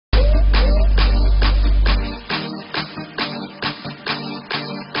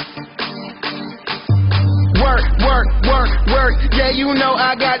work. Yeah, you know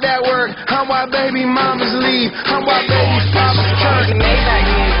I got that work. I'm why baby mamas leave. I'm why baby fathers turn. Maybach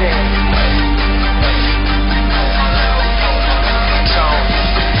music.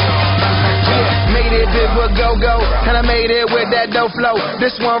 Made it big with go-go, and I made it with that dope flow.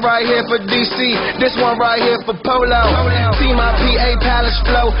 This one right here for DC, this one right here for Polo. See my PA Palace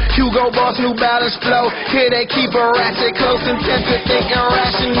flow, Hugo Boss New Balance flow. Here they keep a ratchet, close intent to think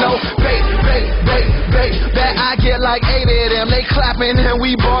irrational. Bait, that I get like 8 of them. They clapping and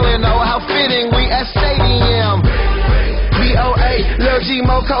we ballin', oh how fitting we at stadium. BOA, Lil G,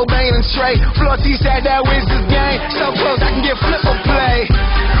 Mo, Cobain, and Trey. Floor T said that Wizards game, so close I can get flip or play.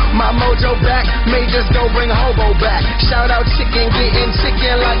 My mojo back, may just go bring hobo back. Shout out chicken, getting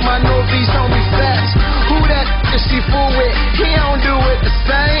chicken like my Northeast homie Fats. Who that is she fool with? He don't do it the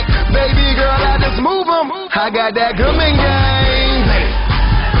same. Baby girl, I just move him. I got that Goodman game.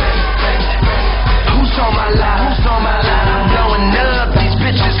 Who's on my line? Who's on my line? I'm blowing up, these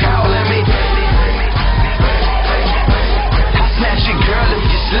bitches calling me. I snatch your girl if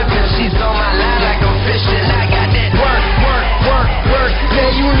you're slipping. She's on my line like I'm fishing. I got that work. Yeah,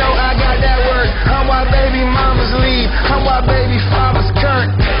 you know I got that work. I'm why baby mamas leave. I'm why baby fathers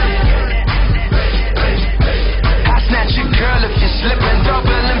current. I snatch your girl if you're slipping. Double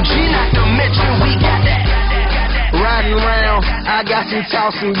MG, not to mention we got that. Riding around, I got some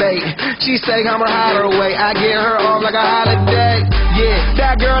tossing bait. She say I'm a hider away. I get her off like a holiday. Yeah,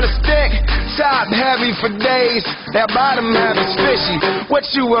 that girl is thick, top heavy for days. That bottom half is fishy. What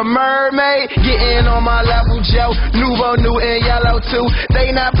you a mermaid? Getting on my level, Joe. Nouveau, new and yellow too.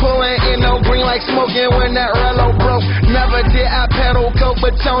 They not pulling in no green like smoking when that Rello broke. Never did I pedal coke,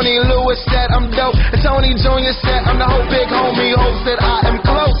 but Tony Lewis said I'm dope. And Tony Jr. said I'm the whole big homie. Hope said I am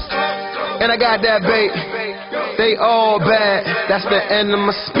close. And I got that bait. They all bad. That's the end of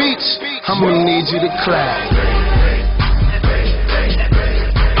my speech. I'ma need you to clap.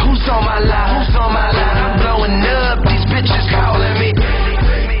 Who's on my line? Who's on my line? I'm blowing up, these bitches calling me.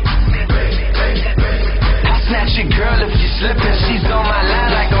 I snatch your girl if you're slipping. She's on my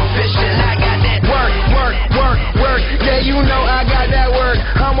line like I'm fishing. I got that work. Yeah, you know I got that work.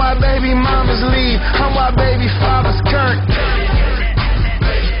 I'm why baby mamas leave. I'm why baby fathers current.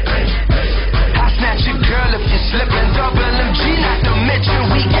 I snatch your girl if you're slipping. Double MG, not to mention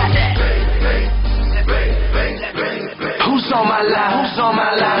we got that. Who's on my line? Who's on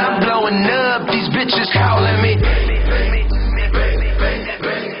my line? I'm blowing up, these bitches calling me.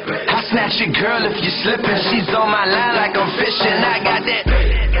 I snatch your girl if you're slipping. She's on my line like I'm fishing. I got that.